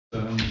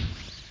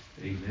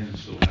Amen.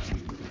 So happy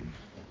to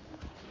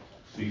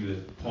see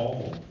that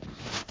Paul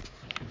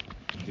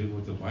did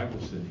what the Bible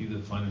said. He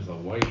that findeth a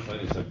wife,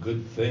 that is a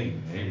good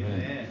thing.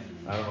 Amen.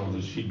 I don't know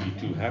if she'd be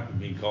too happy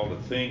being called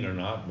a thing or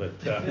not, but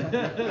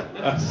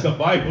that's the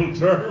Bible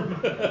term.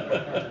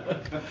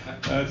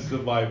 That's the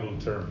Bible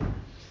term.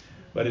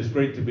 But it's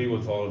great to be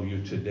with all of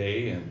you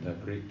today, and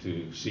great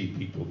to see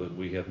people that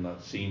we have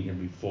not seen here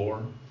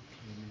before.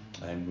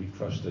 And we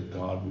trust that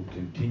God will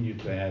continue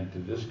to add to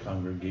this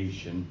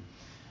congregation,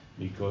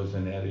 because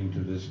in adding to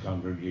this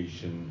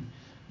congregation,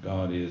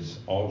 God is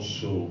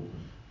also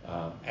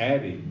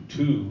adding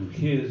to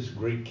His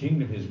great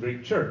kingdom, His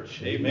great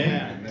church.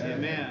 Amen.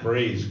 Amen.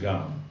 Praise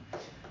God.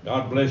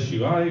 God bless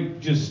you. I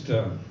just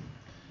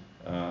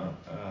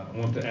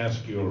want to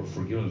ask your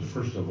forgiveness,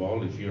 first of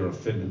all, if you're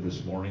offended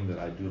this morning that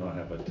I do not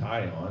have a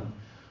tie on.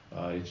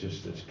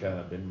 It's kind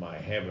of been my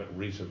habit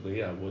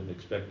recently. I wasn't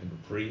expecting to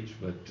preach,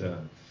 but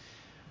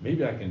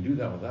maybe I can do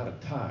that without a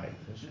tie.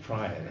 Let's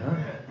try it, huh?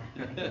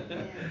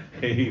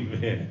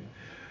 Amen.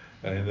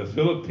 In the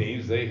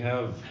Philippines, they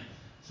have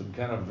some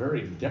kind of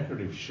very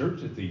decorative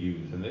shirts that they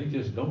use, and they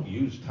just don't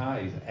use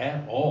ties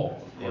at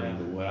all, according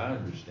to what I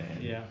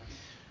understand. Yeah.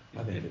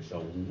 I think it's a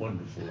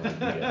wonderful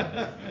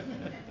idea.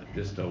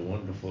 Just a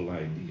wonderful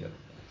idea.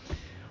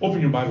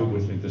 Open your Bible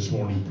with me this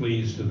morning,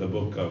 please, to the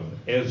book of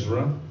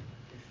Ezra.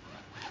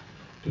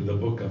 To the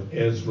book of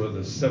Ezra, the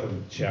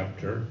 7th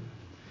chapter.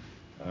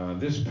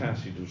 This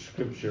passage of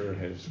Scripture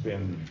has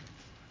been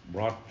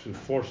brought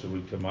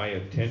forcibly to my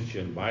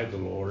attention by the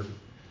Lord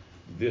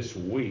this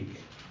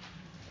week.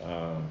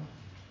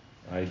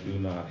 I do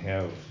not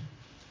have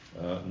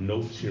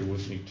notes here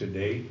with me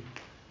today.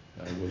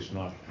 I was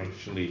not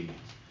actually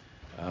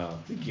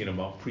thinking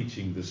about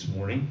preaching this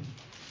morning,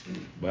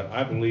 but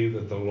I believe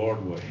that the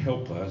Lord will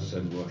help us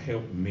and will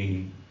help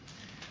me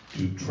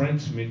to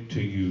transmit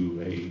to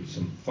you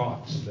some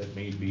thoughts that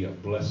may be a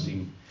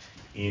blessing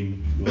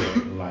in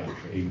your life.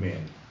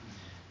 Amen.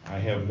 I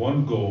have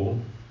one goal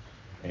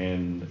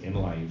in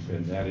life,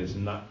 and that is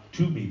not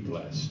to be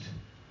blessed,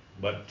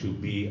 but to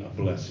be a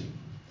blessing.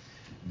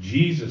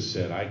 Jesus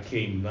said, I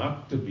came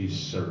not to be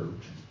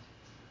served,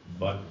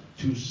 but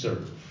to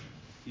serve.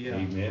 Yeah.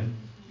 Amen.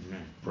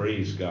 Amen.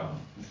 Praise God.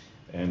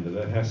 And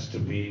that has to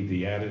be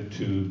the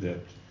attitude that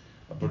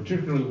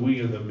particularly we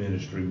in the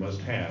ministry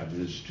must have,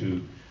 is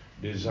to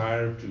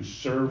desire to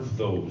serve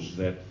those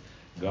that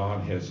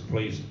God has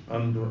placed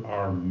under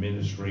our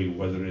ministry,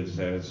 whether it's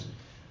as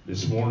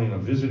this morning a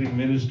visiting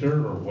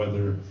minister or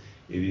whether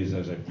it is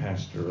as a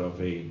pastor of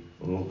a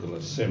local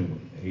assembly.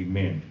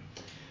 Amen.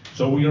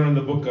 So we are in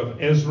the book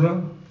of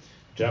Ezra,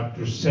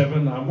 chapter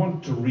 7. I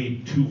want to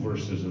read two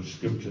verses of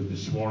Scripture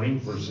this morning,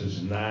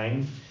 verses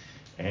 9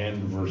 and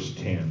verse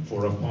 10.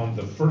 For upon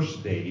the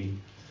first day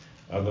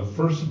of the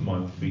first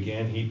month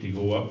began he to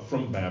go up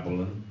from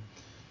Babylon.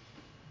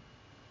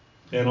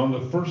 And on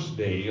the first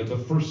day of the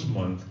first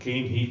month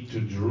came he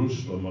to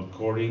Jerusalem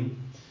according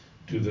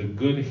to the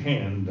good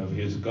hand of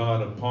his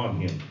God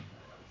upon him.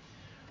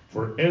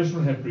 For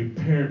Ezra had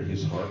prepared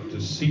his heart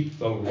to seek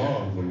the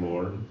law of the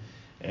Lord,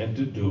 and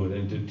to do it,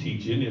 and to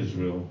teach in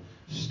Israel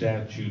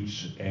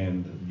statutes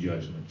and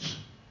judgments.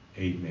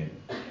 Amen.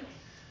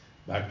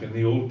 Back in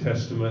the Old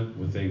Testament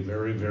with a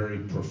very, very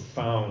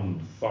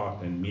profound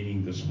thought and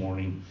meaning this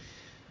morning.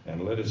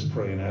 And let us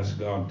pray and ask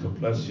God to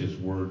bless His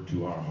word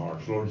to our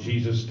hearts. Lord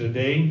Jesus,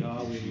 today,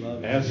 God, we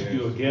love ask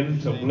you again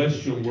to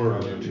bless your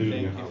word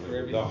to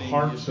the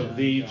hearts of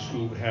these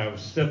who have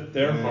set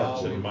their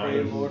hearts and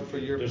minds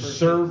to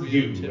serve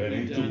you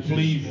and to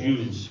please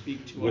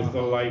you with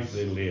the life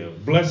they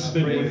live. Bless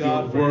them with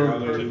your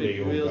word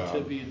today, O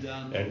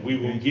God. And we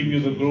will give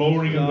you the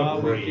glory and the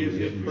praise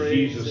in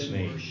Jesus'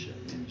 name.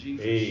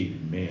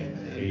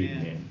 Amen.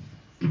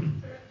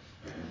 Amen.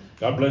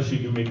 God bless you.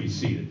 You may be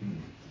seated.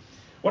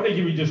 I want to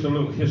give you just a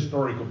little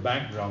historical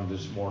background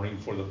this morning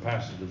for the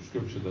passage of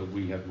Scripture that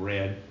we have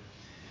read.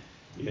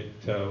 It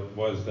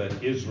was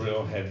that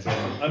Israel had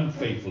been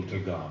unfaithful to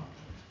God.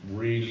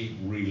 Really,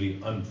 really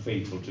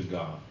unfaithful to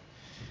God.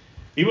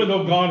 Even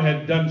though God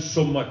had done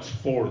so much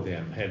for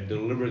them, had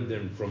delivered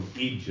them from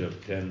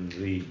Egypt and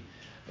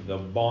the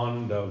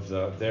bond of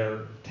their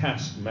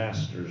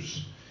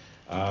taskmasters,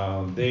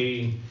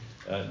 they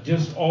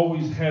just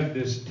always had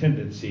this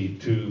tendency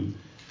to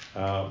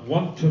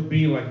want to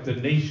be like the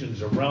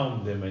nations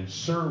around them and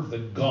serve the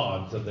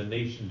gods of the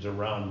nations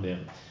around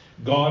them.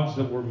 Gods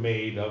that were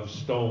made of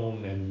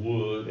stone and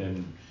wood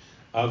and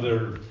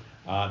other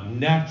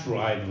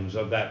natural items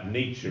of that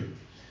nature.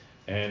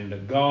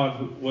 And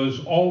God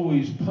was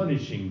always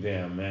punishing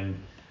them.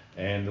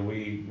 And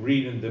we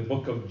read in the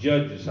book of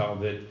Judges how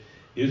that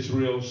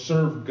Israel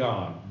served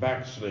God,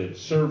 backslid,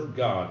 served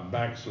God,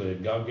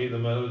 backslid. God gave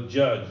them another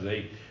judge.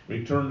 They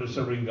returned to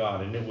serving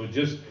God. And it was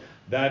just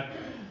that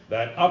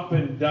up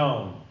and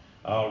down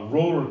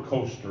roller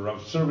coaster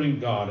of serving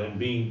God and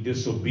being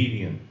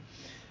disobedient.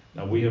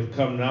 Now we have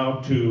come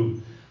now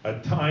to a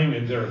time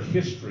in their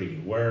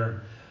history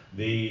where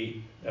the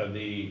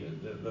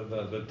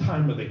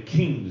time of the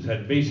kings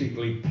had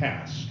basically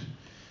passed.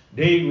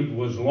 David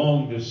was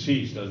long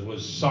deceased, as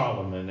was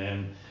Solomon,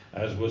 and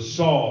as was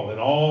Saul, and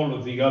all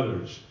of the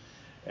others.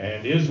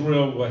 And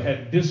Israel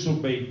had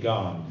disobeyed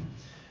God,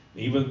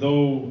 even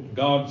though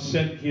God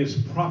sent his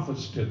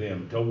prophets to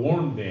them to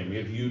warn them,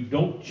 if you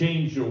don't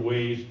change your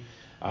ways,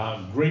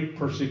 great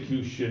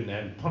persecution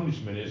and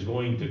punishment is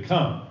going to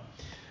come.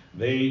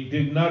 They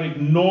did not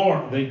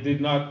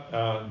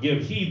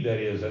give heed, that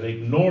is, and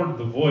ignored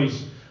the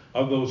voice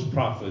of those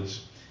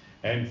prophets.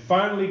 And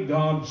finally,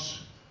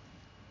 God's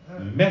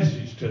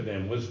message to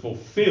them was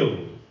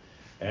fulfilled,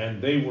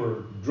 and they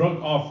were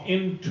dragged off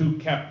into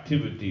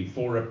captivity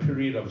for a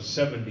period of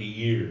 70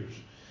 years.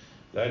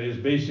 That is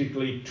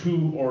basically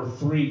 2 or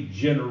 3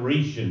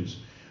 generations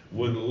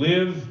would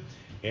live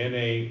in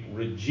a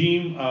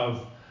regime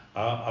of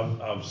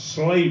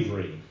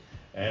slavery,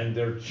 and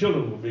their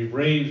children would be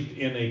raised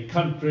in a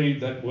country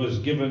that was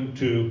given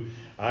to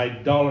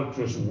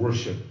idolatrous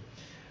worship.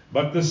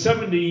 But the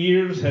 70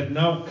 years had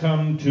now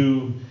come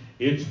to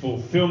its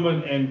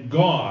fulfillment, and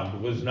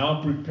God was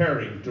now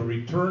preparing to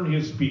return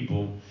his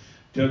people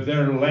to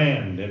their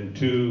land and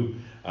to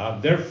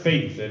their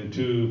faith and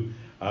to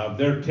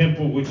their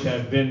temple, which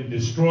had been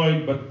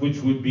destroyed but which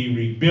would be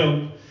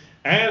rebuilt,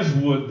 as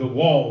would the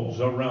walls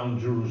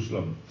around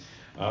Jerusalem.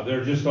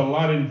 There's just a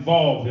lot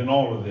involved in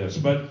all of this.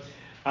 But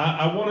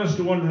I want us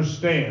to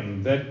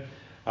understand that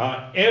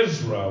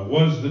Ezra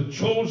was the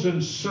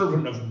chosen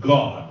servant of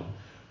God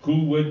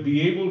who would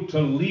be able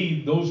to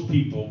lead those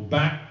people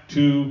back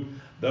to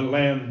the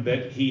land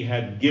that he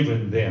had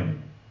given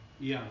them.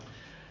 Yeah.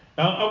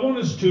 Now, I want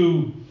us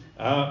to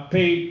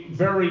pay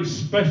very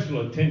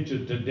special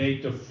attention today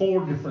to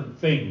 4 different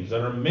things that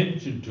are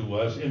mentioned to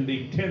us in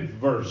the 10th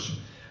verse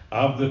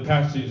of the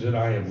passage that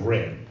I have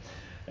read.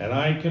 And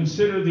I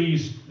consider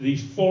these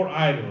 4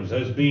 items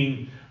as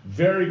being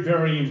very,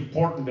 very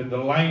important in the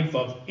life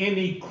of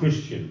any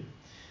Christian.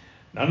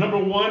 Now, number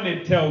 1,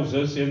 it tells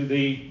us in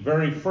the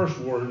very first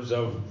words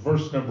of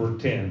verse number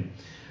 10,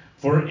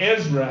 for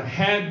Ezra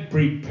had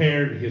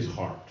prepared his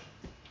heart.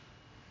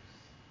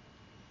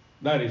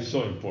 That is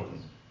so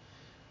important.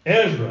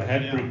 Ezra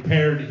had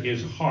prepared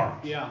his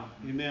heart. Yeah,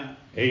 amen.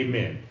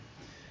 Amen.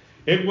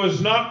 It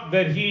was not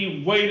that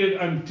he waited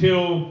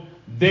until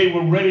they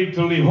were ready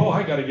to leave. Oh,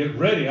 I got to get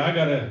ready. I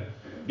got to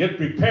get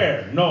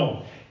prepared.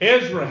 No.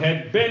 Ezra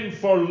had been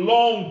for a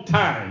long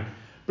time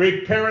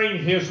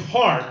preparing his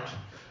heart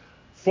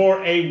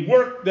for a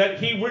work that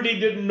he really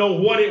didn't know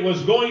what it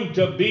was going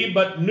to be,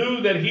 but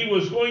knew that he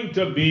was going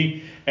to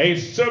be a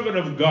servant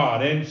of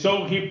God. And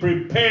so he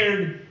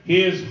prepared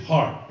his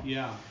heart.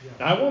 Yeah.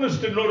 Now, I want us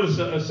to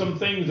notice some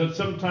things that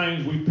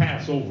sometimes we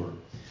pass over.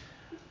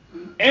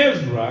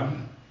 Ezra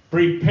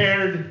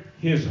prepared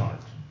his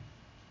heart.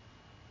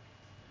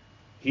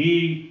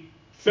 He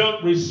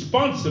felt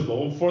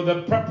responsible for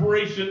the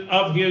preparation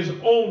of his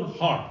own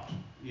heart.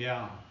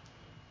 Yeah.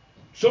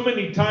 So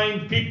many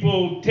times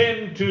people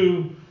tend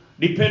to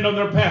depend on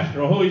their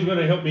pastor. Oh, he's going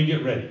to help me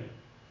get ready.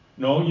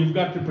 No, you've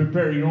got to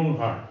prepare your own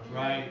heart.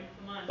 Right.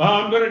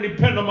 I'm going to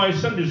depend on my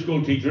Sunday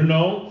school teacher.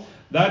 No,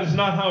 that is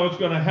not how it's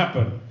going to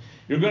happen.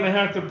 You're going to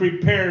have to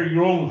prepare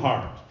your own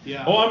heart.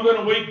 Yeah. Oh, I'm going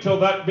to wait till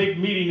that big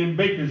meeting in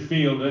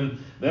Bakersfield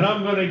and then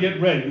I'm going to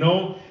get ready.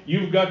 No,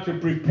 you've got to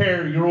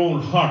prepare your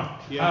own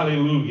heart. Yeah.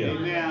 Hallelujah.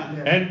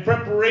 Amen. And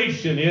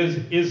preparation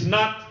is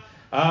not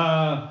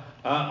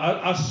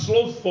a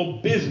slothful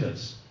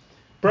business.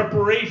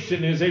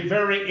 Preparation is a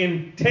very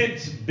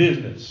intense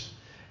business.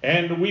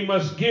 And we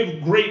must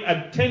give great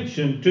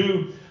attention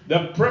to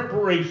the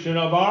preparation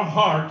of our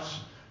hearts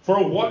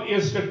for what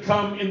is to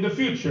come in the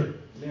future.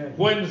 Amen.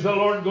 When's the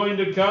Lord going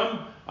to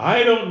come?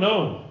 I don't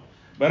know.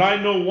 But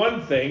I know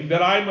one thing,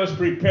 that I must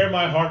prepare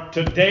my heart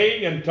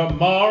today and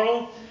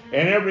tomorrow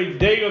and every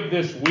day of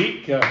this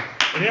week and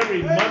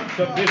every month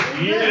of this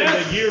year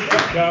and the years to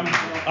come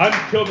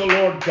until the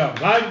Lord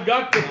comes. I've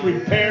got to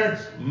prepare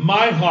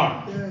my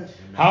heart.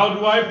 How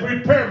do I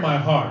prepare my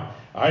heart?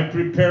 I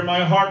prepare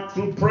my heart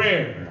through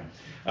prayer.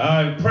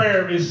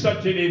 Prayer is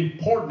such an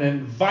important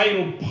and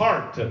vital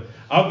part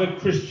of the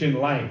Christian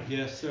life.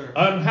 Yes, sir.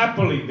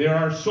 Unhappily, there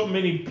are so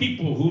many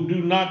people who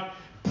do not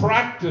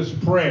practice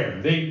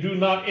prayer. They do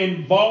not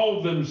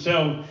involve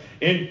themselves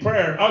in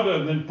prayer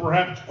other than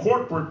perhaps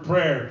corporate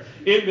prayer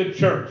in the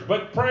church.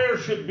 But prayer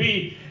should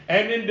be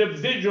an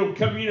individual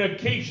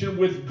communication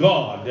with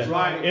God. That's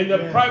right. In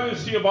the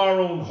privacy of our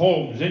own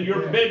homes, in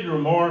your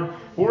bedroom, or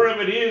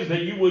wherever it is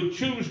that you would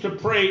choose to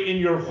pray in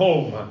your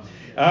home.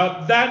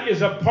 That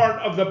is a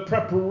part of the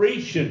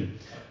preparation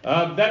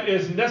that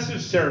is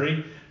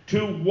necessary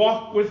to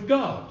walk with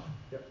God.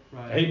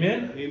 Right.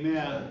 Amen?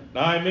 Amen.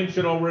 Now, I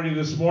mentioned already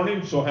this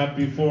morning, so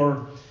happy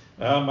for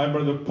my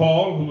brother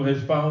Paul, who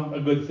has found a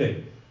good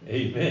thing.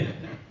 Amen.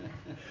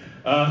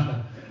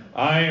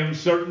 I am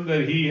certain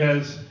that he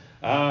has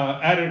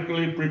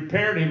adequately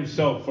prepared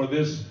himself for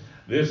this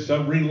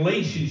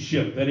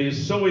relationship that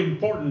is so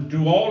important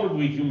to all of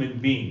we human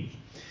beings.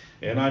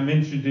 And I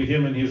mentioned to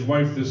him and his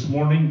wife this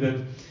morning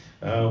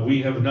that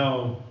we have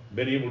now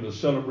been able to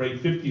celebrate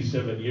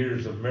 57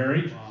 years of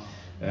marriage.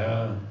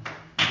 Wow.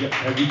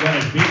 Have you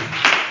guys been?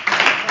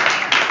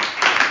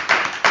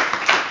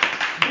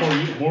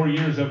 more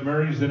years of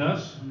marriage than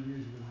us?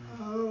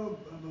 Oh,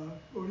 about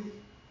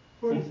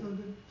 40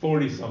 something.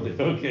 40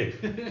 something, okay.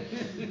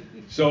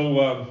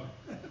 So,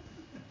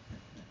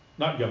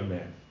 not young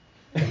man.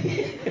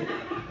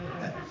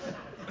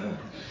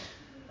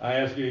 I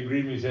asked him to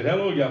greet me. He said,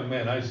 "Hello, young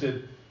man." I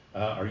said,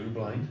 "Are you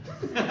blind?"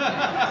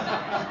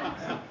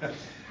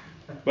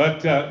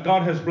 But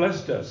God has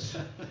blessed us.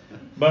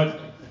 But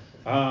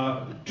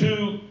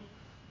to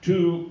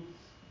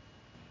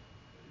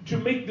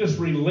make this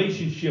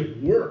relationship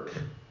work,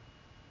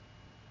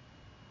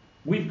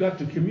 we've got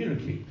to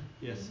communicate.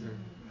 Yes, sir.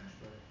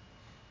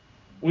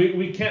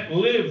 We can't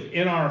live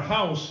in our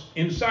house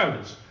in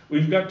silence.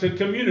 We've got to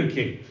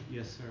communicate.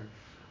 Yes, sir.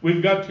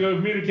 We've got to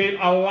communicate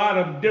a lot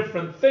of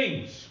different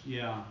things.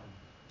 Yeah.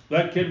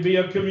 That can be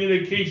a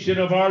communication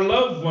of our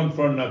love one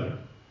for another.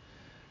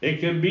 It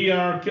can be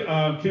our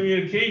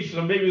communication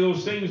of maybe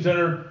those things that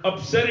are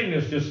upsetting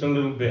us just a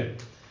little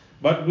bit.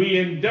 But we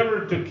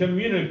endeavor to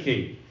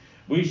communicate.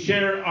 We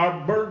share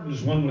our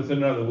burdens one with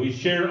another. We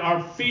share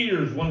our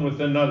fears one with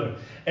another.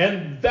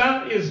 And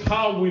that is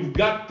how we've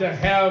got to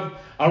have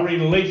a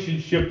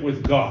relationship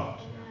with God.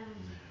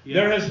 Yeah.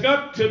 There has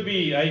got to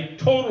be a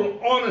total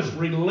honest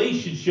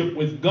relationship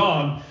with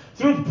God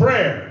through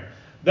prayer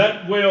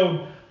that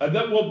will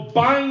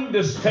bind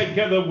us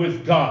together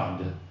with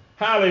God.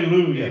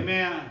 Hallelujah.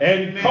 Amen.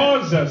 And Amen.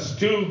 cause us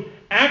to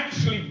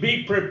actually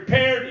be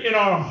prepared in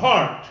our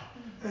heart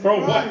for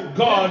what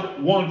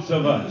God wants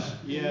of us.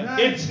 Yeah.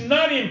 It's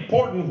not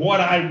important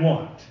what I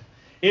want.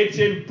 It's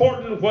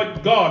important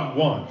what God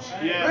wants.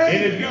 Yes.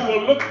 And if you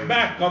will look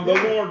back on the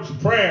Lord's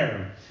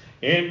Prayer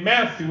in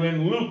Matthew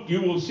and Luke,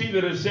 you will see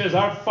that it says,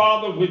 "Our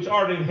Father which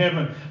art in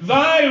heaven,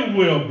 thy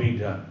will be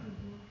done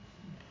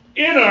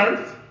in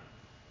earth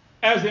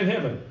as in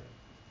heaven."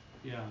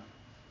 Yeah.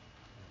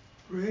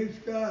 Praise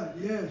God,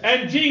 yes.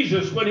 And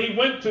Jesus, when he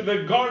went to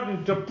the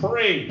garden to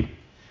pray,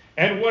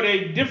 and what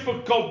a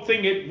difficult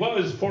thing it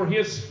was for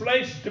his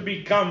flesh to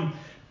become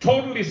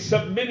totally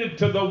submitted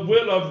to the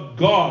will of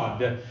God,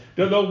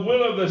 to the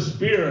will of the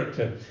Spirit.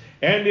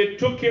 And it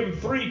took him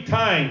 3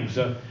 times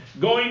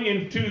going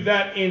into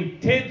that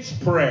intense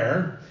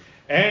prayer.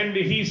 And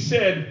he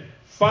said,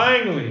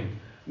 finally,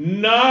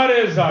 "Not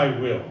as I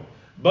will,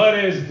 but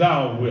as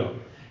thou wilt."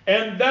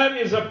 And that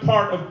is a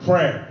part of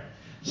prayer.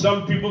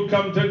 Some people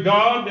come to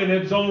God and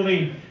it's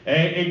only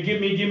a give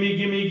me, give me,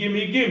 give me, give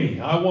me, give me.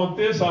 I want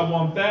this, I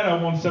want that, I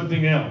want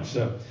something else.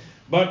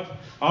 But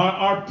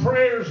our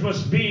prayers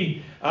must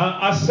be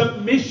a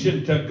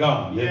submission to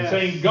God. Yes. And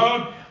saying,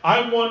 "God,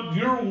 I want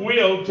your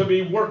will to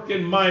be worked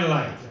in my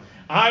life.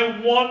 I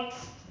want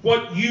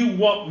what you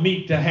want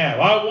me to have.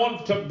 I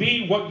want to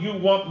be what you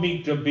want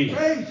me to be."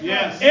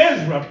 Yes.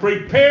 Ezra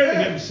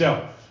prepared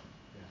himself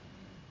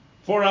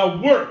for a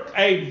work,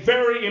 a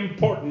very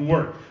important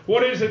work.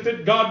 What is it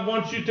that God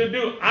wants you to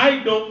do? I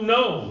don't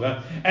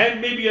know. And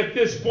maybe at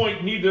this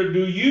point, neither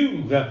do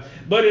you.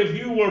 But if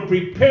you will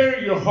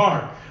prepare your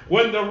heart,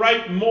 when the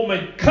right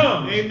moment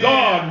comes, Amen.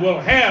 God will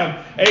have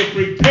a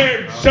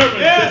prepared servant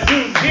to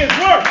do his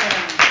work.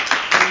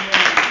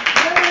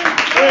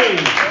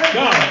 Praise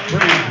God,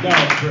 praise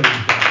God,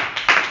 praise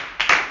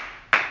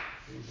God.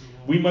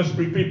 We must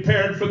be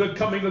prepared for the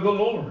coming of the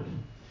Lord.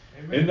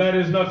 And that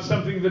is not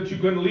something that you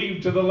can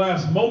leave to the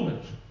last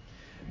moment,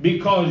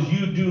 because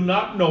you do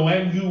not know,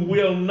 and you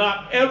will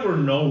not ever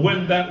know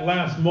when that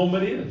last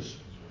moment is.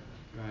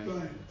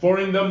 Right. For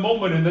in the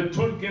moment, in the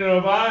twinkling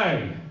of an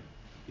eye,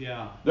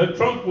 the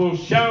trump will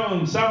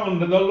sound,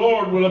 and the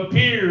Lord will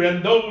appear,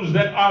 and those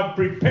that are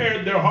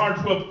prepared, their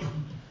hearts will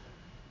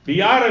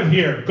be out of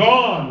here,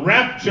 gone,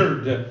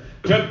 raptured,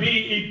 to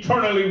be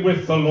eternally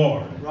with the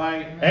Lord.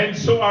 Right. And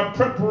so our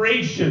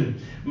preparation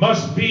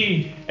must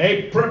be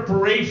a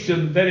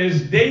preparation that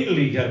is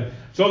daily,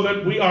 so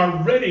that we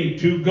are ready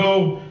to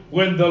go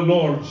when the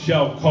Lord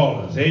shall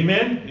call us.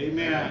 Amen?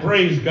 Amen.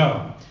 Praise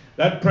God.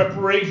 That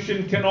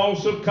preparation can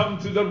also come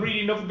through the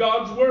reading of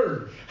God's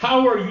Word.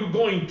 How are you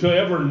going to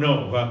ever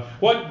know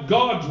what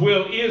God's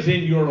will is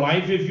in your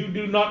life if you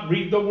do not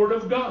read the Word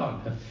of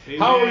God? Amen.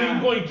 How are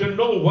you going to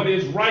know what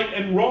is right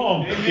and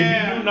wrong if you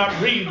do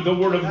not read the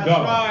Word of That's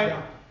God?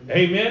 Right.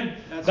 Amen?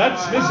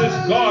 That's This right.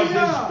 is God's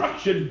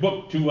instruction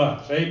book to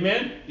us.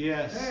 Amen?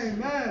 Yes.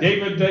 Amen.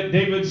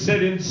 David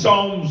said in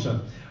Psalms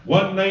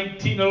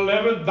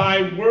 119:11,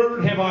 "Thy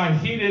word have I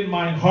hid in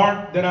my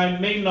heart, that I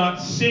may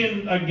not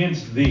sin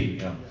against thee."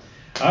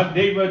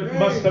 David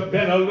must have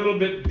been a little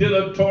bit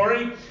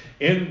dilatory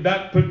in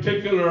that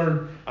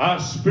particular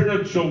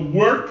spiritual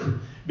work,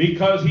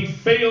 because he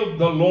failed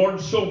the Lord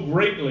so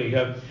greatly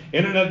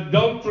in an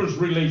adulterous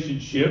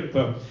relationship,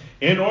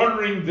 in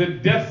ordering the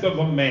death of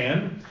a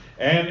man,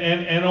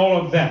 and all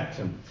of that.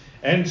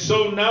 And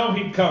so now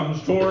he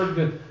comes toward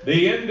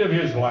the end of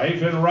his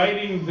life, and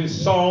writing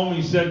this psalm,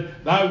 he said,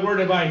 "Thy word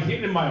have I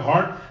hid in my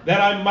heart,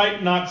 that I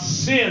might not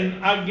sin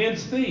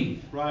against thee."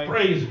 Right.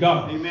 Praise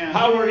God. Amen.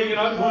 How are you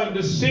not going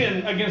to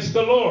sin against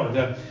the Lord?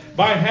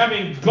 By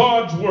having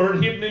God's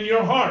word hidden in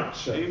your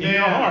hearts. Amen. In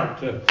your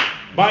heart.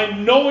 By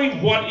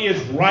knowing what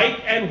is right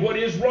and what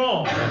is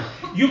wrong.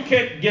 You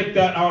can't get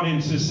that out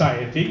in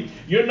society.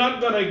 You're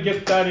not going to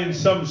get that in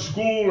some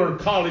school or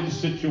college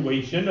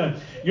situation.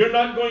 You're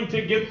not going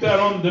to get that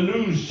on the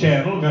news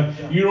channel.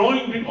 You're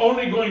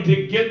only going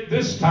to get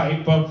this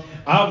type of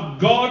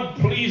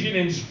God-pleasing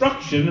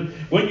instruction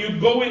when you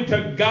go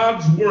into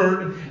God's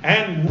Word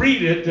and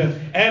read it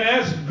and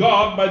ask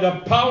God by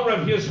the power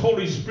of His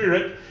Holy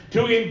Spirit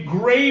to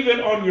engrave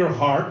it on your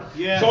heart,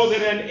 so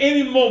that at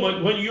any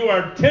moment when you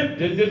are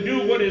tempted to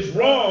do what is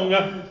wrong,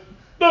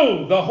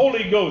 no, the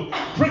Holy Ghost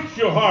pricks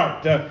your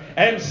heart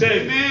and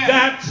says, Amen.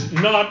 That's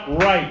not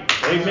right.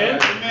 Amen?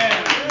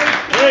 Amen.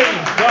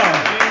 Praise God.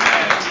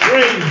 Amen.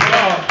 Praise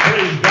God.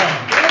 Praise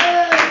God.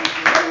 Yes,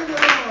 praise the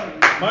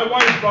Lord. My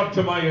wife brought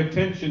to my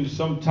attention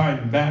some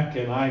time back,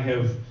 and I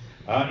have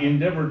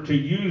endeavored to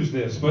use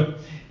this, but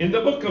in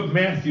the book of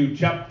Matthew,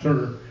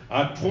 chapter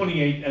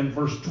 28 and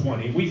verse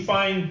 20, we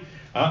find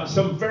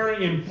some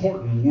very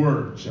important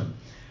words.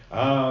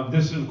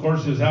 This, of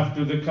course, is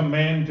after the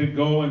command to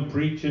go and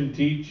preach and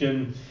teach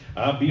and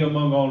be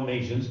among all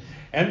nations.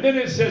 And then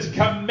it says,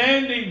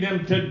 commanding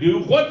them to do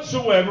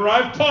whatsoever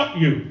I've taught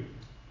you.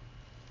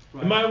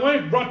 Right. And my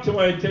wife brought to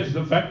my attention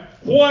the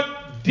fact,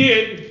 what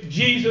did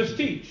Jesus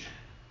teach?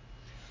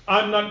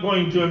 I'm not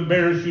going to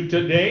embarrass you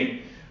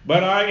today,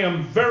 but I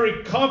am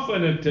very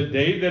confident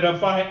today that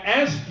if I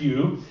ask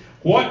you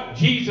what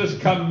Jesus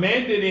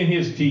commanded in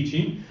His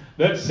teaching,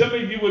 that some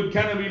of you would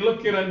kind of be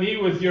looking at me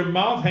with your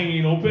mouth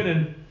hanging open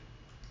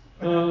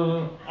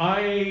and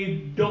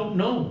I don't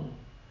know.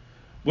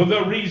 Well,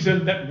 the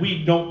reason that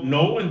we don't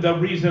know and the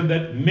reason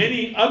that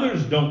many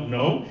others don't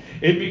know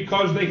is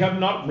because they have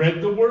not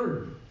read the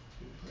Word.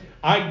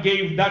 I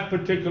gave that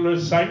particular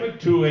assignment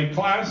to a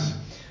class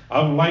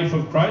of Life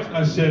of Christ.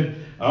 I said,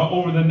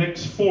 over the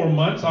next 4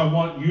 months, I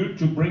want you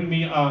to bring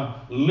me a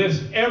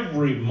list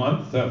every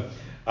month of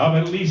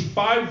at least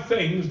 5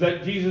 things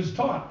that Jesus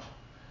taught.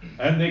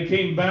 And they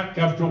came back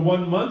after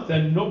 1 month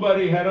and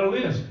nobody had a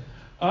list.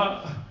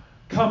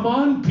 Come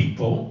on,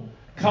 people.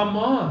 Come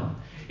on.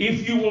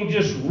 If you will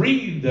just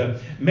read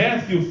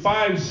Matthew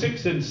 5,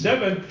 6, and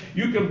 7,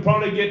 you can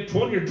probably get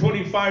 20 or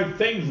 25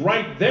 things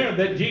right there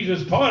that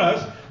Jesus taught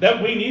us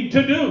that we need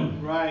to do.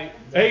 Right.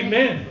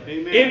 Amen.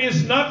 Amen. It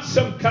is not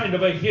some kind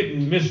of a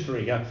hidden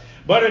mystery.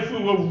 But if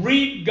we will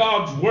read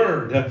God's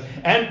Word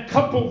and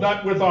couple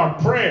that with our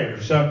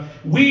prayers,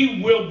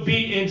 we will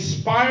be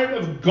inspired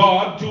of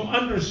God to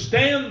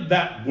understand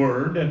that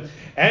Word,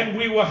 and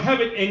we will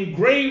have it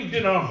engraved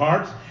in our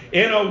hearts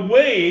in a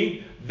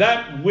way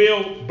that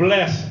will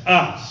bless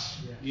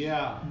us.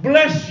 Yeah.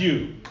 Bless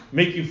you.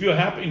 Make you feel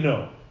happy?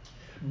 No.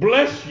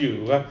 Bless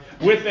you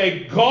with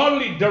a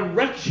godly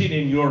direction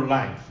in your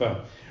life.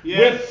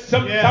 With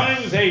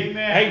sometimes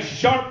a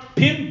sharp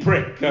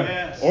pinprick,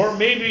 or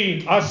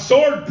maybe a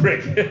sword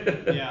prick,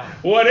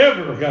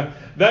 whatever,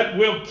 that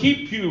will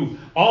keep you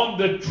on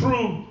the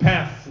true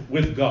path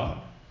with God.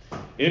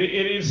 It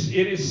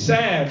is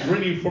sad,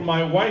 really, for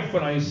my wife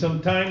and I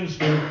sometimes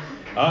to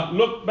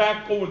look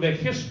back over the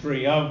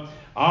history of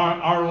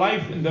our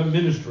life in the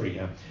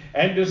ministry,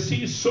 and to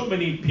see so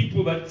many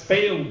people that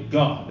failed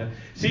God,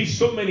 see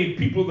so many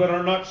people that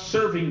are not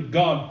serving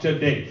God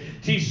today,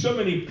 see so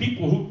many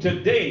people who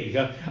today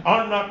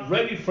are not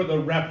ready for the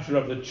rapture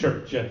of the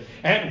church.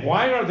 And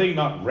why are they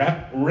not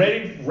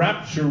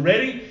rapture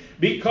ready?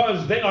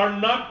 Because they are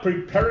not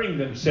preparing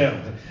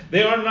themselves.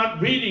 They are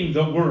not reading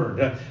the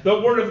Word. The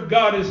Word of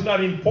God is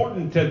not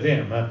important to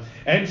them.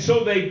 And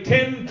so they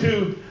tend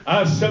to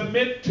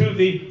submit to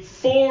the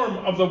form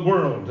of the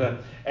world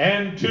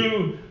and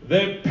to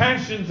the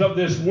passions of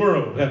this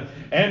world.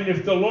 And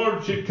if the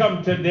Lord should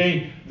come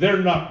today,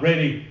 they're not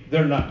ready.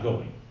 They're not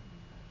going.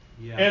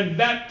 Yeah. And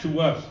that to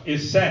us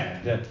is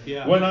sad.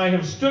 Yeah. When I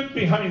have stood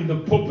behind the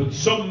pulpit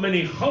so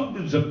many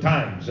hundreds of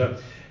times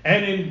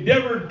and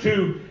endeavored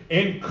to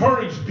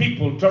encourage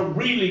people to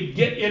really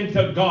get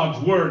into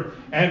God's Word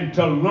and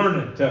to learn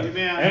it,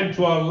 and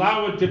to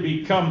allow it to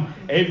become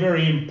a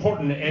very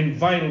important and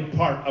vital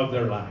part of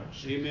their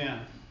lives. Amen.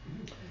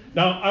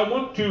 Now, I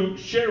want to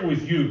share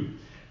with you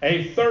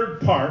a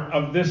third part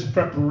of this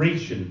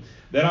preparation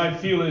that I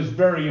feel is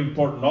very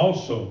important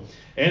also,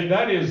 and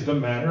that is the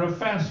matter of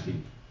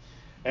fasting.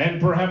 And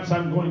perhaps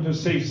I'm going to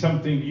say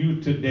something to you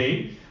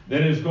today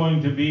that is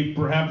going to be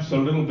perhaps a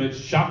little bit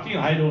shocking.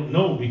 I don't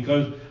know,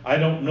 because I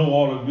don't know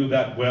all of you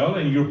that well,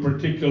 and your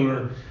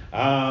particular,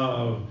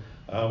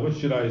 what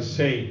should I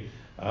say,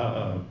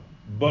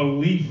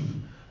 belief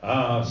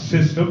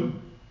system.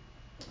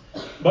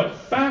 But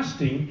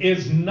fasting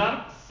is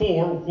not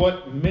for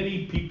what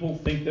many people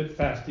think that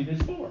fasting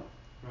is for.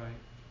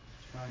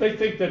 Right. They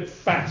think that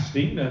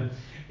fasting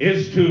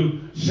is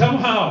to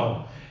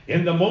somehow,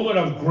 in the moment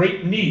of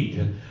great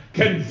need,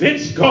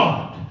 convince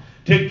God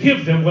to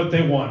give them what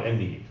they want and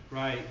need.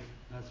 Right.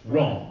 That's right.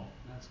 Wrong.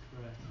 That's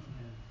correct.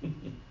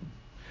 Yeah.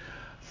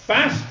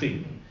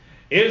 Fasting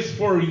is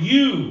for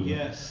you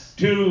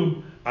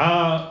to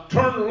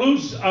turn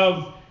loose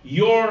of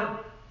your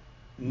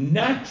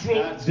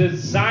natural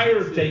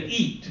desire to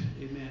eat.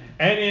 Amen.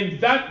 and in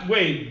that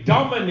way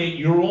dominate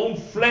your own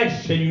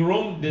flesh and your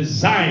own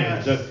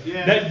desires,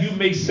 that you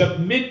may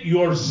submit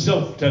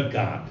yourself to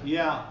God.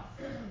 Yeah.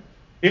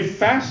 If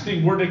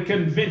fasting were to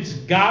convince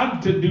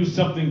God to do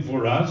something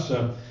for us,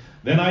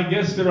 then I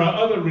guess there are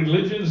other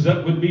religions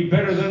that would be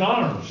better than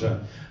ours.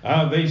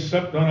 They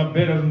slept on a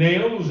bed of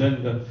nails,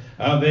 and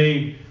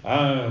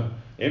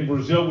in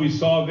Brazil we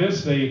saw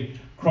this. They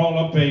crawl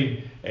up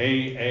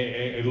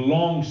a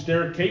long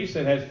staircase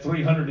that has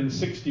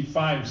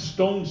 365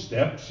 stone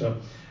steps.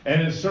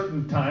 And at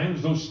certain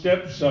times, those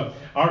steps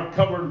are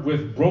covered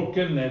with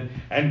broken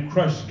and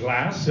crushed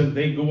glass, and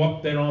they go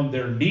up there on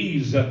their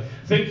knees,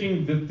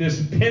 thinking that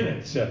this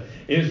penance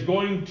is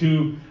going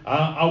to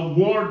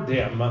award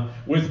them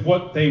with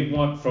what they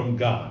want from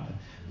God.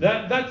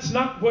 That's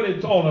not what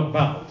it's all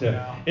about.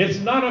 It's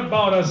not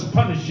about us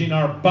punishing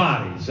our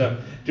bodies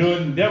to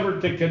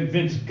endeavor to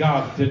convince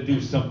God to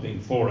do something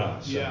for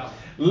us.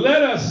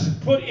 Let us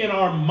put in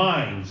our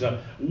minds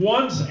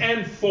once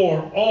and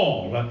for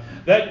all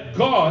that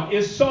God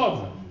is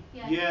sovereign.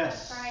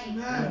 Yes. That's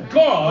right.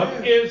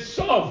 God is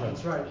sovereign.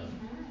 That's right.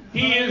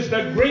 He is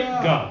the great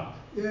God.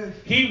 Yes.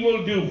 He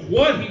will do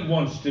what He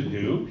wants to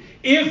do,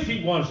 if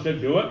He wants to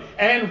do it,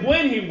 and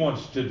when He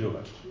wants to do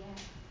it.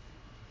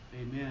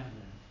 Amen.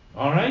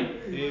 All right?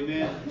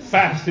 Amen.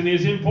 Fasting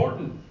is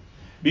important,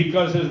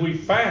 because as we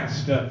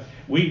fast,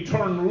 we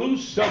turn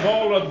loose of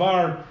all of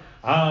our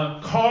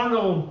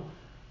carnal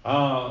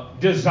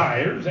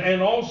desires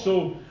and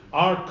also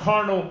our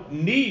carnal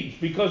needs,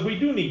 because we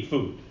do need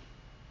food.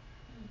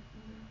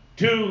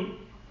 To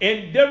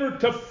endeavor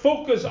to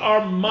focus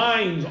our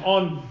minds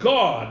on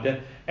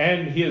God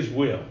and His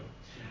will.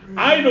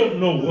 I don't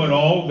know what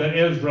all that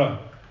Ezra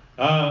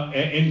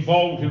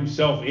involved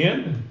himself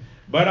in,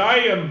 but I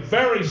am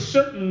very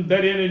certain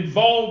that it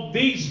involved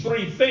these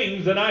three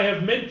things that I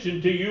have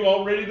mentioned to you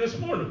already this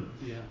morning.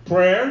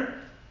 Prayer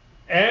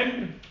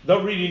and the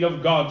reading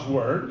of God's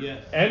Word,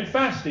 and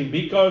fasting,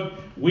 because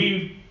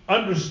we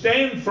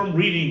understand from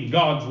reading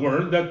God's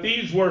Word that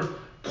these were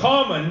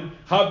common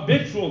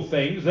habitual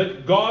things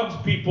that God's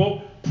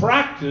people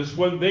practiced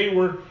when they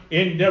were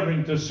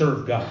endeavoring to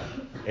serve God.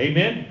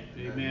 Amen?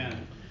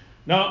 Amen.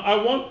 Now, I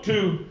want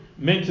to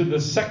mention the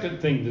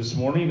second thing this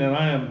morning, and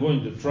I am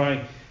going to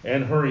try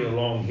and hurry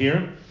along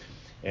here.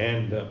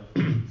 And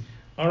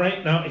all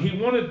right, now he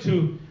wanted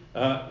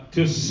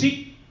to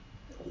seek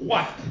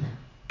what?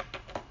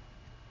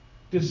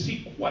 To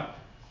seek what?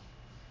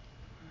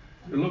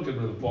 You're looking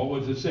at the Paul.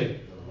 What does it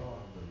say?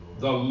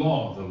 The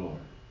law of the Lord.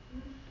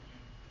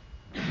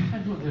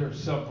 And look at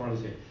herself, part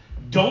say,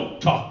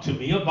 don't talk to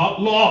me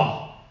about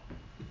law.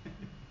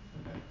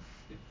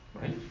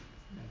 Right?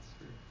 That's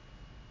true.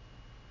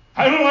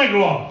 I don't like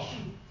laws.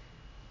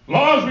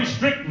 Laws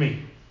restrict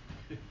me.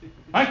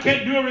 I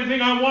can't do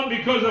everything I want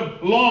because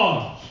of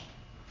laws.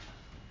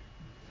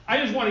 I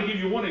just want to give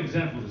you one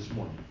example this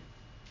morning.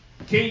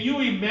 Can you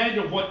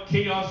imagine what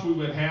chaos we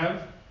would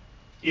have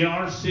in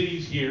our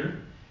cities here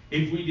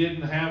if we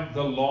didn't have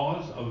the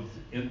laws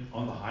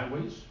on the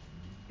highways?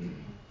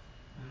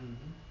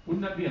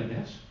 Wouldn't that be a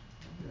mess?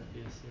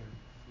 Yes, sir.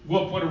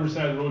 Go up whatever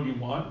side of the road you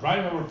want,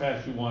 drive however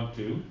fast you want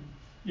to,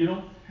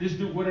 just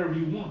do whatever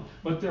you want.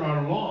 But there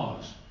are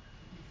laws.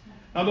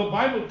 Now the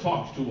Bible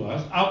talks to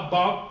us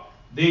about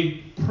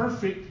the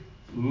perfect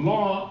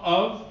law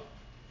of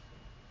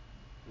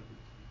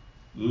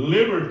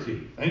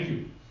liberty. Thank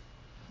you.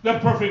 The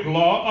perfect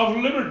law of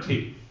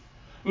liberty.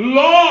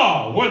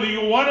 Law, whether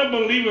you want to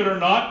believe it or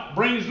not,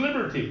 brings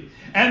liberty.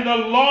 And the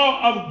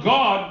law of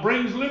God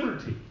brings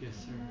liberty. Yes,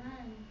 sir.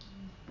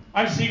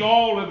 I see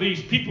all of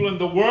these people in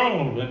the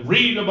world and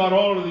read about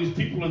all of these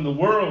people in the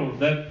world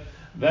that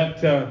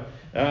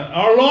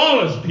are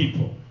lawless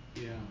people.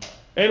 Yeah.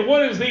 And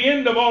what is the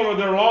end of all of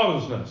their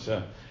lawlessness?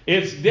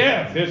 It's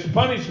death. It's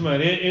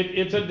punishment.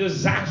 It's a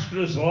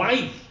disastrous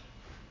life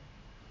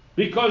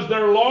because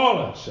they're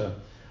lawless.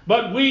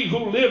 But we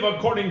who live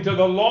according to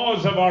the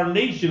laws of our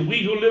nation,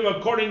 we who live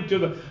according to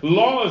the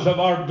laws of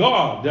our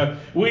God,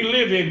 we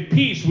live in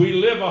peace. We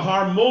live a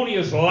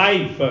harmonious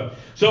life.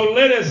 So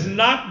let us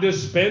not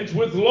dispense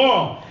with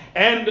law.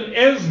 And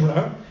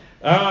Ezra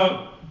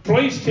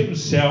placed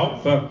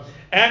himself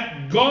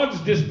at God's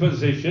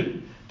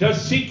disposition to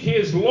seek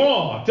His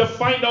law, to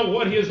find out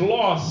what His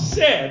law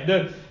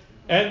said.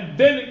 And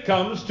then it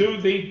comes to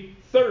the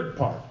third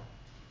part.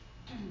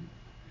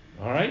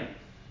 All right?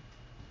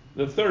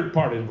 The third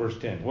part in verse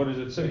 10. What does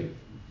it say?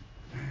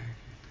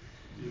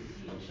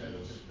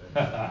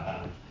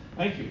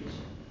 Thank you.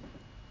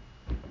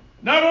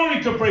 Not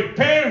only to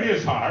prepare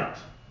his heart,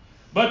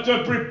 but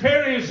to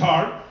prepare his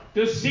heart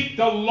to seek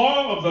the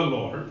law of the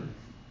Lord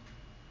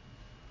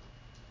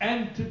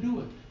and to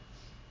do it.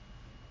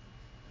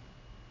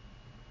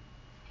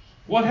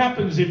 What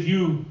happens if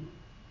you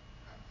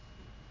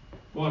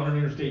go out on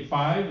Interstate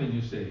 5 and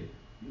you say,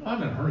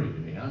 I'm in a hurry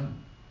today.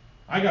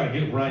 I got to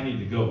get where I need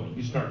to go.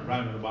 You start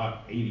driving about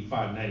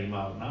 85, 90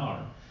 miles an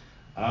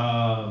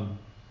hour.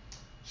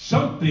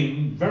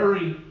 Something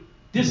very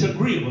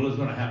disagreeable is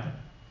going to happen.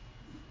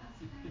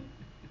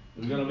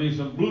 There's going to be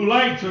some blue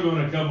lights are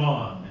going to come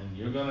on, and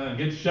you're going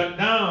to get shut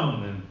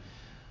down, and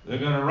they're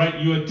going to write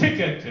you a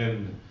ticket,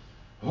 and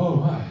oh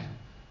my,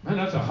 man,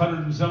 that's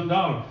 $100 and some.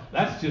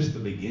 That's just the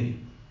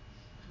beginning.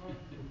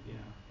 Yeah.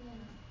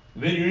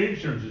 Then your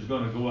insurance is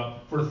going to go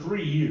up for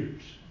 3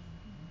 years.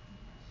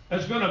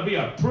 That's going to be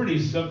a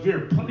pretty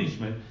severe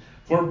punishment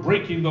for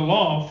breaking the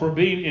law, for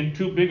being in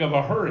too big of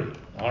a hurry.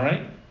 All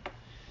right?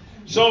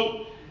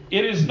 So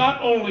it is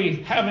not only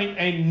having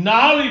a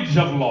knowledge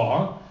of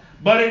law,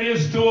 but it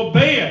is to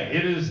obey it.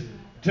 It is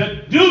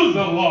to do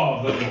the law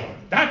of the Lord.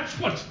 That's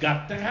what's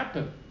got to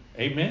happen.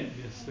 Amen?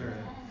 Yes, sir.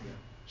 Yeah.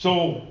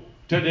 So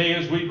today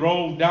as we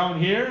drove down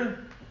here,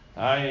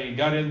 I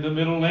got in the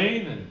middle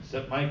lane and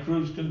set my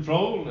cruise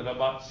control at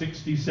about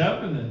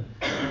 67. And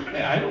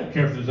hey, I don't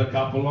care if there's a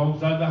cop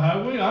alongside the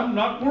highway. I'm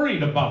not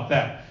worried about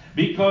that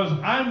because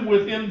I'm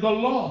within the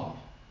law.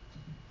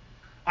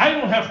 I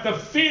don't have to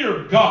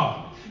fear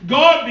God.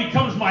 God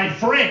becomes my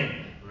friend.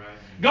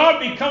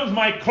 God becomes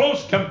my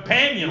close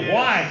companion. Yes.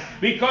 Why?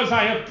 Because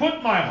I have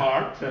put my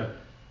heart,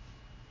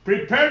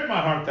 prepared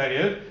my heart, that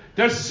is,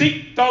 to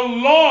seek the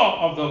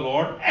law of the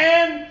Lord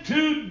and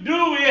to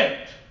do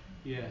it.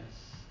 Yes.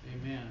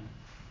 Amen.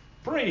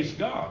 Praise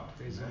God.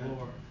 Praise the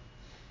Lord.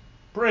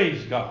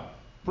 Praise God.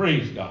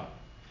 Praise God.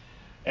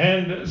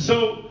 And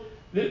so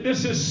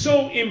this is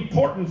so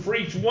important for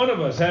each one of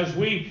us as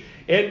we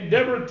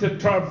endeavor to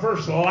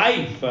traverse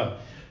life,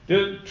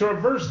 to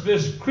traverse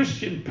this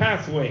Christian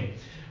pathway.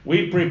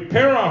 We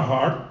prepare our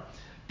heart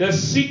to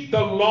seek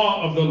the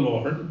law of the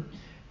Lord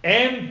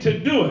and to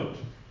do it.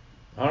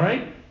 All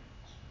right?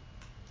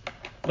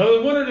 Now,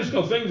 there's one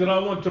additional thing that I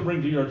want to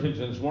bring to your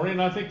attention this morning,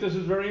 and I think this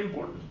is very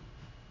important.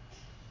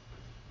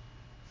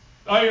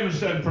 I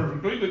understand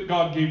perfectly that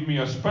God gave me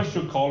a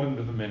special call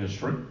into the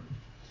ministry,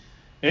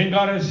 and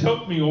God has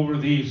helped me over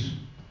these,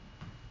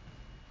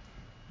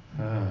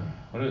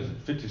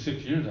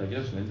 56 years, I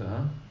guess, Linda,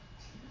 huh?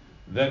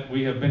 That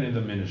we have been in the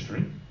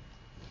ministry,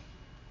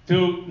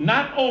 to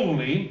not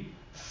only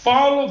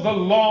follow the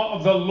law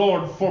of the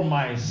Lord for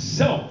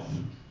myself,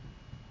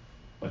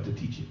 but to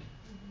teach it.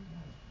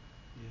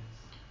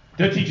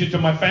 Yes. To teach it to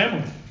my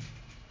family,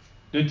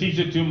 to teach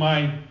it to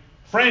my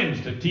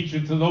friends, to teach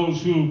it to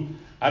those who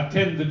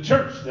attend the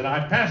church that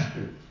I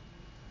pastor.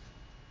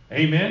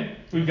 Amen?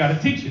 We've got to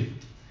teach it.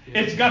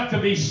 It's got to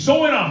be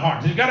so in our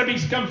hearts. It's got to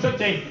become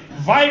such a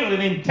vital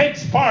and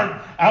intense part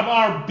of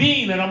our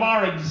being and of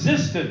our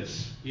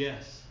existence.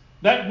 Yes.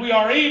 That we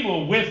are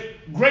able, with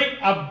great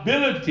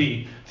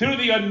ability, through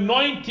the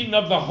anointing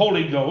of the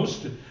Holy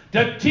Ghost,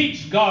 to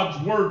teach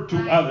God's Word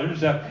to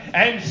others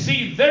and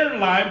see their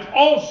lives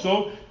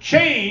also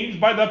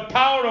changed by the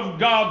power of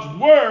God's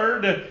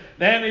Word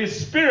and His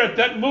Spirit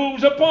that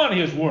moves upon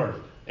His Word.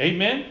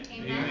 Amen?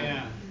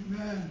 Amen.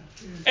 Amen.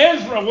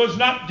 Ezra was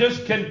not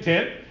just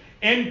content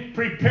in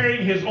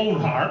preparing his own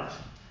heart,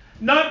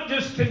 not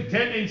just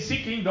content in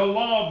seeking the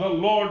law of the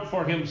Lord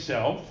for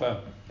himself.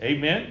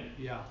 Amen?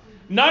 Yeah.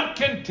 Not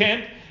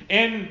content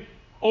in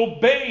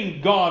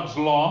obeying God's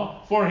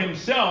law for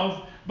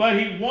himself, but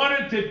he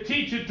wanted to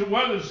teach it to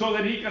others so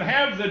that he could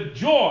have the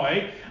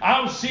joy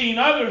of seeing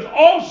others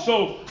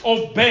also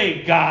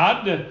obey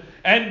God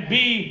and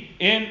be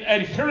in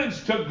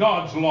adherence to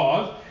God's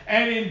laws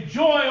and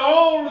enjoy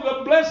all of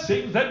the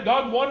blessings that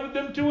God wanted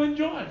them to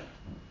enjoy.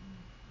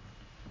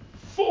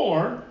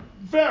 4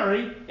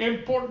 very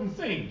important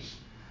things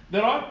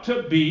that ought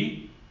to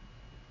be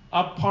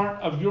a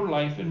part of your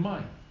life and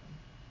mine.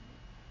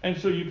 And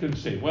so you can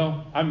say,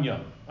 well, I'm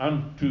young.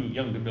 I'm too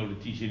young to be able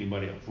to teach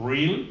anybody else.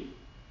 Really?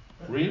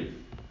 Really?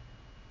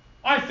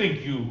 I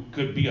think you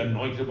could be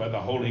anointed by the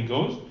Holy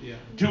Ghost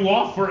to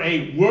offer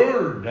a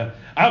word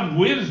of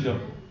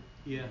wisdom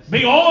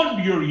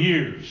beyond your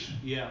years.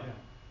 Yeah.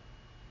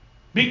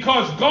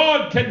 Because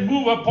God can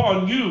move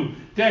upon you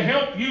to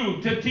help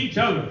you to teach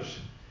others,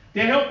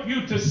 to help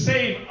you to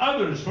save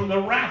others from the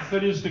wrath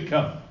that is to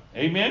come.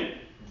 Amen?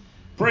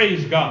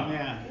 Praise God.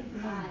 Amen.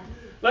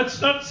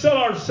 Let's not sell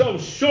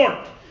ourselves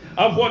short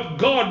of what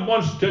God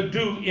wants to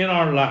do in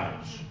our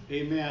lives.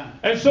 Amen.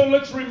 And so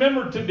let's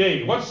remember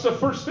today, what's the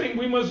first thing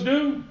we must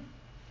do?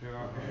 Prepare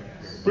our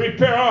hearts.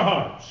 Prepare our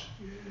hearts.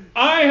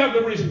 I have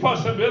the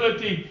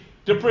responsibility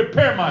to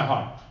prepare my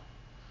heart.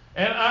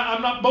 And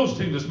I'm not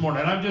boasting this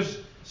morning. I'm just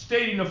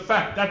stating a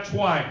fact. That's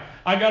why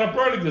I got up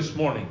early this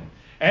morning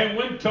and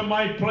went to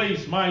my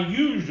place, my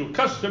usual,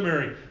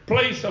 customary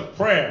place of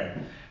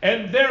prayer.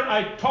 And there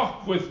I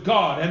talked with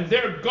God, and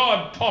there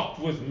God talked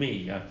with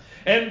me.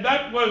 And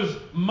that was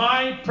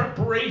my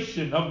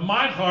preparation of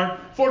my heart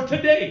for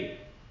today.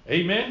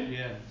 Amen?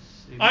 Yes.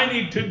 Amen. I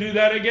need to do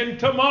that again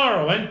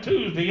tomorrow and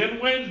Tuesday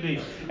and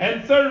Wednesday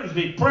and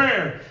Thursday.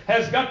 Prayer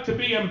has got to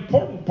be an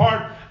important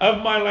part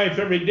of my life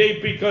every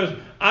day because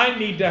I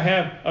need to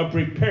have a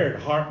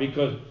prepared heart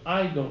because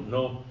I don't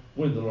know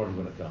when the Lord is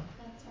going to come.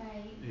 That's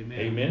right. Amen.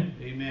 Amen?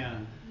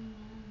 Amen.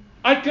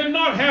 I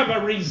cannot have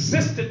a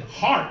resistant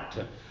heart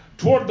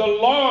toward the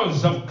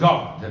laws of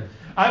God.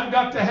 I've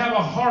got to have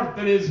a heart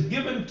that is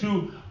given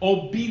to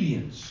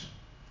obedience.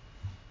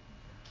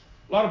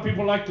 A lot of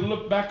people like to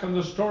look back on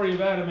the story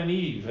of Adam and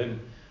Eve and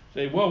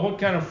Say, well, what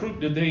kind of fruit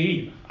did they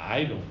eat?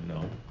 I don't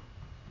know.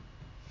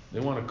 They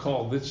want to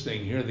call this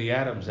thing here the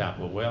Adam's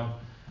apple. Well,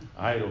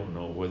 I don't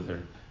know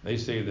whether. They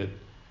say that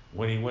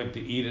when he went to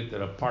eat it,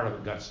 that a part of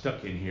it got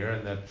stuck in here,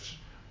 and that's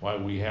why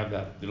we have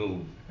that little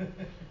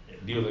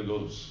deal that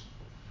goes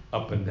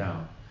up and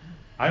down.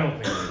 I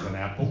don't think it was an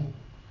apple.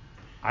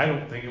 I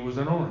don't think it was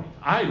an orange.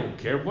 I don't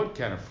care what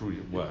kind of fruit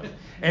it was.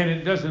 And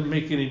it doesn't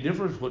make any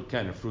difference what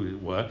kind of fruit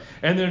it was.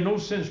 And there's no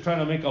sense trying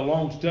to make a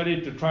long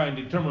study to try and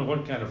determine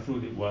what kind of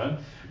fruit it was.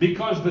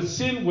 Because the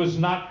sin was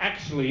not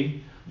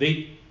actually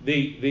the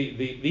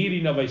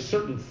eating of a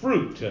certain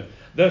fruit.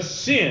 The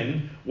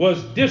sin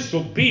was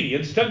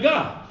disobedience to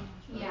God.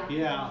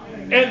 Yeah.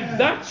 And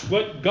that's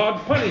what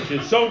God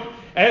punishes. So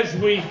as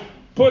we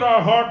put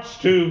our hearts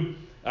to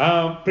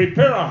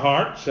prepare our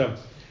hearts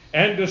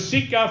and to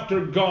seek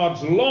after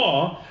God's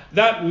law,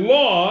 that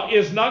law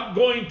is not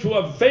going to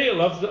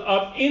avail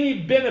of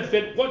any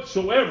benefit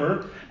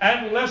whatsoever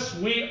unless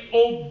we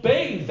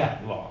obey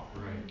that law.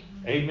 Right.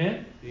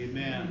 Amen?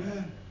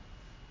 Amen.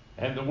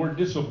 And the word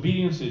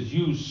disobedience is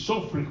used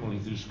so frequently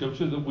through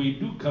Scripture that we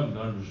do come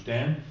to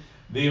understand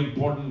the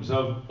importance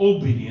of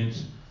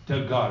obedience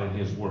to God and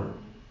His Word.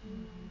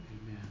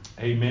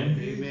 Amen?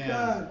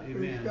 Amen.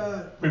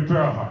 Amen.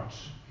 Prepare our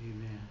hearts.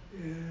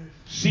 Amen.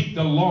 Seek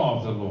the law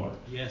of the Lord.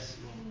 Yes,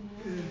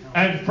 Lord.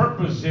 And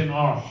purpose in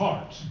our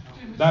hearts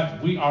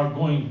that we are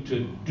going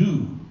to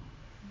do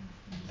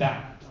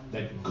that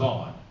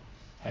God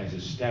has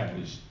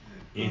established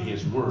in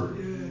His Word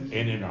and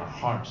in our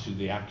hearts through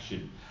the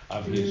action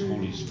of His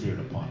Holy Spirit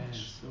upon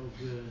us. So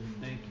good.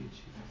 Thank you,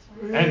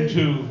 Jesus. And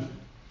to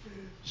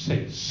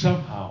say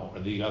somehow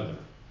or the other,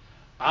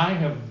 I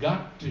have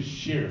got to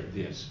share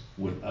this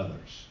with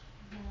others.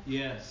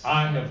 Yes.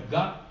 I have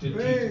got to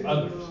teach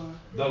others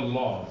the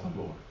law of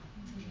the Lord.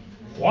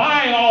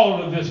 Why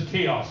all of this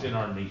chaos in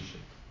our nation?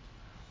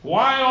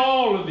 Why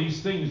all of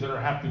these things that are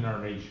happening in our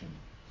nation?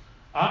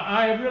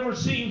 I have never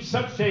seen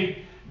such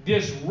a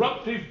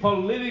disruptive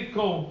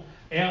political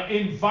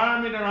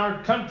environment in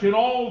our country in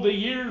all the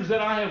years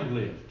that I have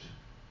lived.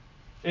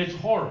 It's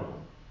horrible.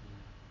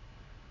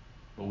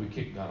 But we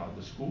kicked God out of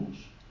the schools.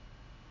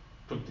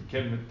 Took the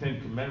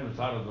Ten Commandments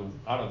out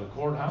of the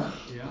courthouse.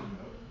 Yeah.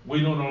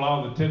 We don't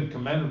allow the Ten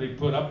Commandments to be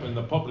put up in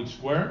the public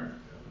square.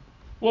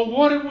 Well,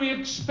 what do we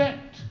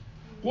expect?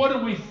 What do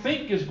we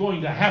think is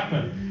going to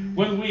happen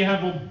when we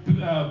have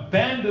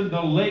abandoned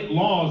the late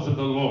laws of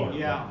the Lord?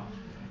 Yeah.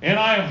 And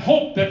I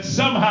hope that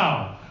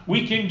somehow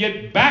we can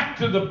get back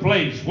to the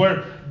place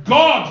where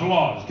God's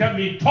laws can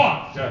be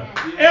taught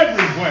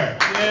everywhere.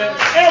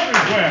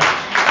 Everywhere.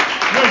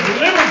 With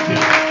liberty.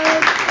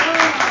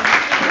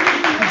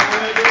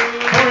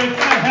 For if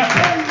that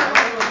happens,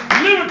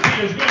 liberty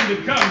is going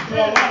to come to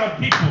a lot of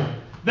people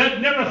that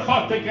never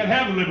thought they could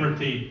have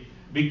liberty,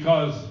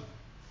 because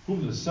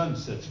whom the Son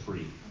sets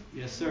free,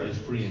 yes, sir, is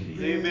free indeed.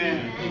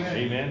 Amen.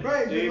 Amen.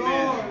 Praise the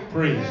Lord.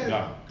 Praise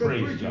God.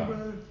 Praise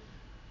God.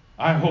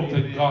 I hope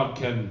that God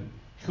can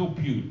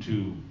help you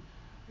to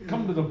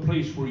come to the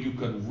place where you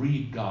can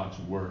read God's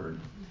Word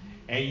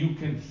and you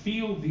can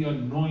feel the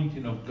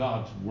anointing of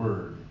God's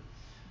Word,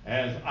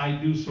 as I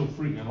do so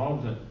frequently. All of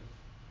a sudden,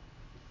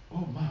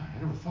 oh my, I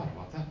never thought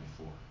about that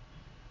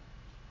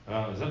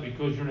before. Is that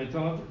because you're an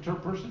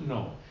intelligent person?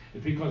 No.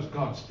 It's because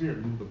God's Spirit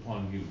moved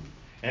upon you.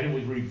 And it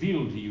was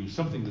revealed to you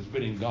something that's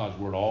been in God's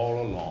Word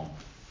all along.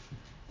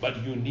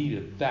 But you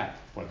needed that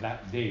for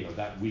that day or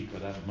that week or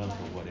that month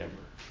or whatever.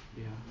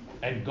 Yeah.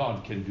 And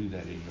God can do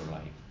that in your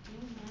life.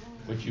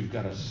 But you've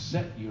got to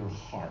set your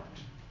heart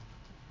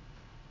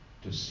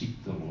to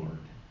seek the Lord.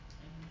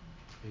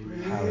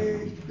 Amen.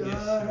 Hallelujah.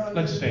 Yes,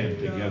 let's stand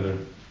together.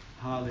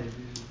 Hallelujah.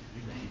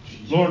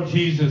 Lord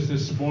Jesus,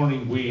 this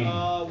morning we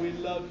love you,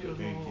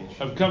 Lord.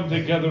 have come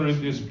together in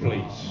this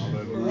place.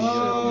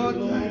 Lord,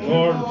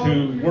 Lord,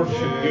 to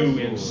worship you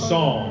in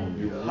song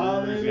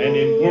and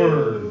in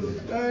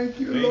word. Thank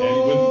you, And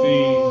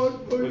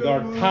Lord, with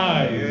our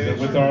tithes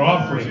and with our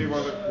offerings.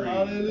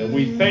 And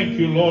we thank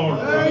you, Lord,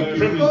 for the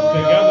privilege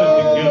to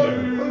gather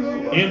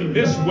together in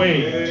this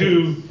way,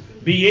 to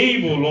be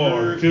able,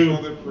 Lord,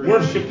 to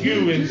worship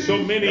you in so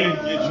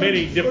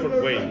many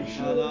different ways.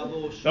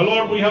 Now,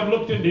 Lord, we have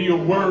looked into your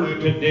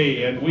word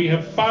today, and we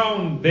have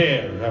found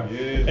there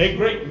a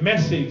great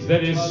message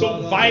that is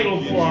so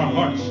vital for our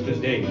hearts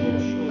today.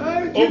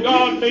 Oh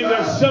God, may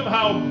there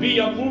somehow be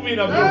a moving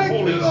of your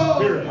Holy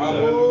Spirit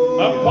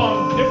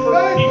upon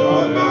different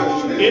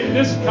people in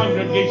this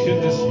congregation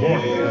this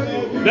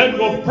morning that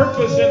will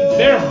purpose in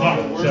their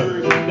hearts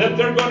that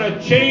they're going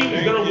to change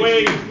their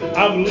way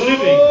of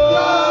living.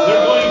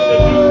 They're going to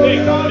do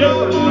things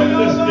different from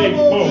this day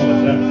forward.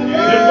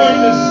 They're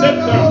going to set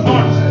their